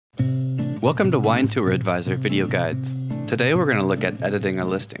Welcome to Wine Tour Advisor Video Guides. Today we're going to look at editing a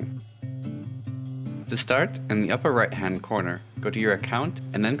listing. To start, in the upper right hand corner, go to your account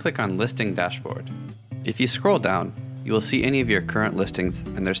and then click on Listing Dashboard. If you scroll down, you will see any of your current listings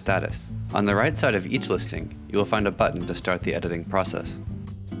and their status. On the right side of each listing, you will find a button to start the editing process.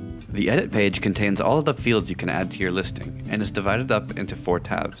 The edit page contains all of the fields you can add to your listing and is divided up into 4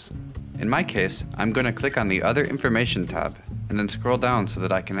 tabs. In my case, I'm going to click on the Other Information tab and then scroll down so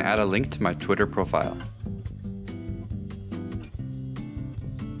that I can add a link to my Twitter profile.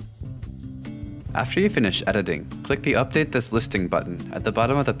 After you finish editing, click the Update This Listing button at the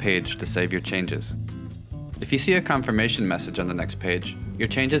bottom of the page to save your changes. If you see a confirmation message on the next page, your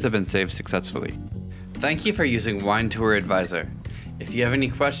changes have been saved successfully. Thank you for using Wine Tour Advisor. If you have any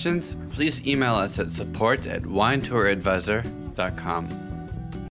questions, please email us at support@winetouradvisor.com.